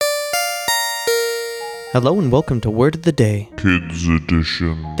Hello and welcome to Word of the Day. Kids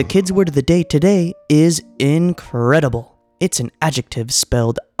Edition. The kids' word of the day today is incredible. It's an adjective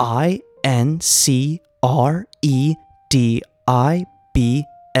spelled I-N-C-R-E-D-I-B-L-E.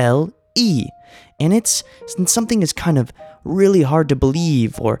 And it's something that's kind of really hard to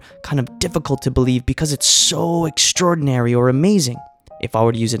believe or kind of difficult to believe because it's so extraordinary or amazing. If I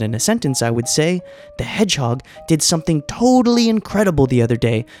were to use it in a sentence, I would say, the hedgehog did something totally incredible the other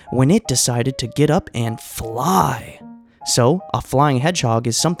day when it decided to get up and fly. So, a flying hedgehog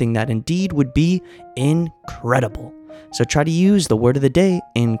is something that indeed would be incredible. So try to use the word of the day,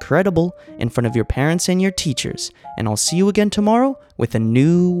 incredible, in front of your parents and your teachers. And I'll see you again tomorrow with a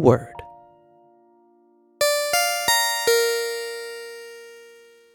new word.